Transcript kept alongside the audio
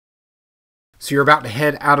So you're about to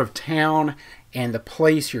head out of town and the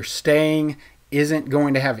place you're staying isn't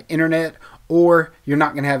going to have internet, or you're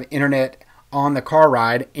not going to have internet on the car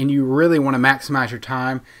ride, and you really want to maximize your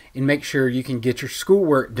time and make sure you can get your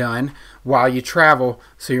schoolwork done while you travel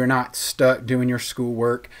so you're not stuck doing your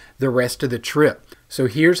schoolwork the rest of the trip. So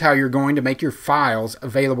here's how you're going to make your files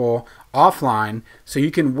available offline so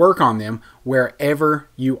you can work on them wherever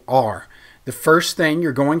you are. The first thing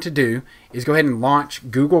you're going to do is go ahead and launch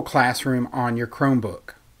Google Classroom on your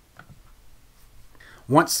Chromebook.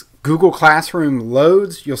 Once Google Classroom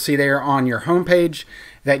loads, you'll see there on your homepage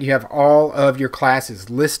that you have all of your classes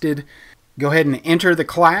listed. Go ahead and enter the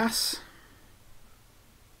class.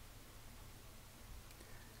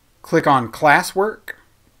 Click on Classwork.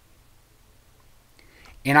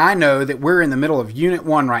 And I know that we're in the middle of Unit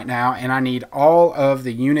 1 right now, and I need all of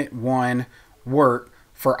the Unit 1 work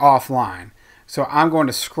for offline. So I'm going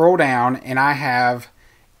to scroll down, and I have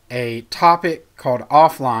a topic called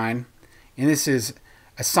Offline, and this is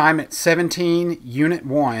Assignment 17, Unit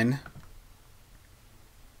 1,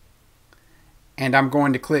 and I'm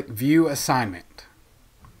going to click View Assignment.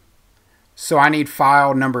 So I need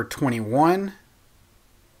file number 21,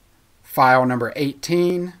 file number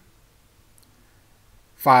 18,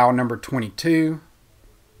 file number 22,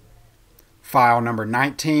 file number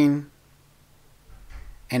 19,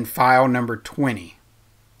 and file number 20.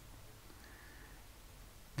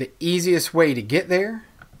 The easiest way to get there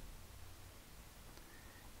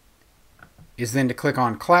is then to click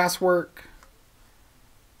on Classwork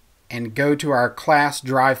and go to our class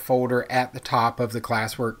drive folder at the top of the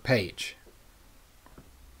Classwork page.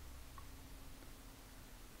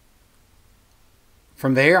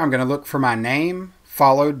 From there, I'm going to look for my name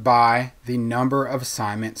followed by the number of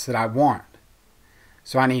assignments that I want.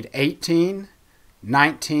 So I need 18,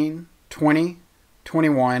 19, 20,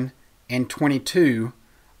 21, and 22,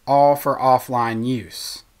 all for offline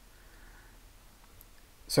use.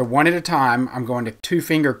 So one at a time, I'm going to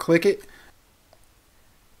two-finger click it,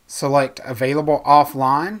 select Available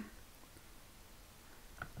Offline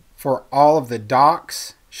for all of the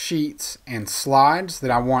docs, sheets, and slides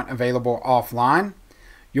that I want available offline.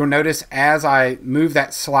 You'll notice as I move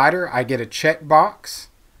that slider, I get a checkbox.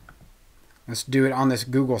 Let's do it on this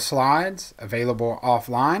Google Slides, Available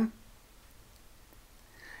Offline.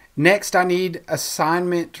 Next, I need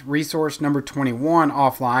assignment resource number 21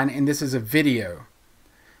 offline, and this is a video.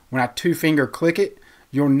 When I two-finger click it,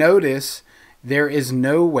 you'll notice there is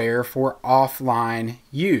nowhere for offline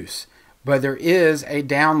use, but there is a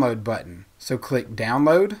download button. So click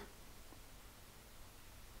Download.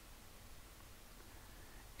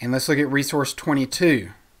 And let's look at resource 22.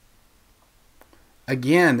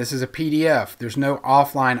 Again, this is a PDF. There's no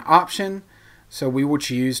offline option, so we will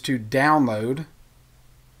choose to download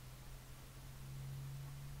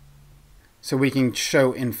so we can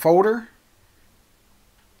show in folder.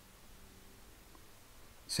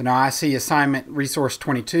 So now I see assignment resource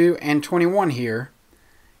 22 and 21 here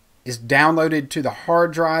is downloaded to the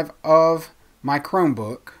hard drive of my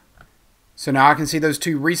Chromebook. So now I can see those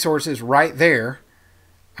two resources right there.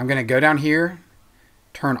 I'm going to go down here,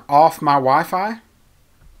 turn off my Wi-Fi.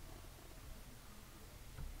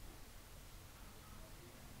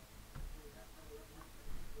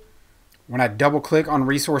 When I double click on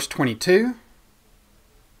resource 22,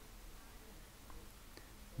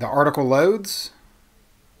 the article loads.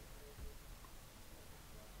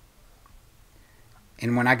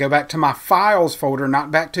 And when I go back to my Files folder, not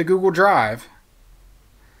back to Google Drive,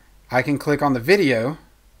 I can click on the video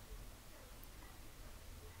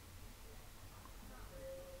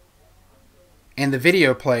and the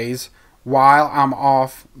video plays while I'm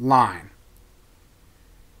offline.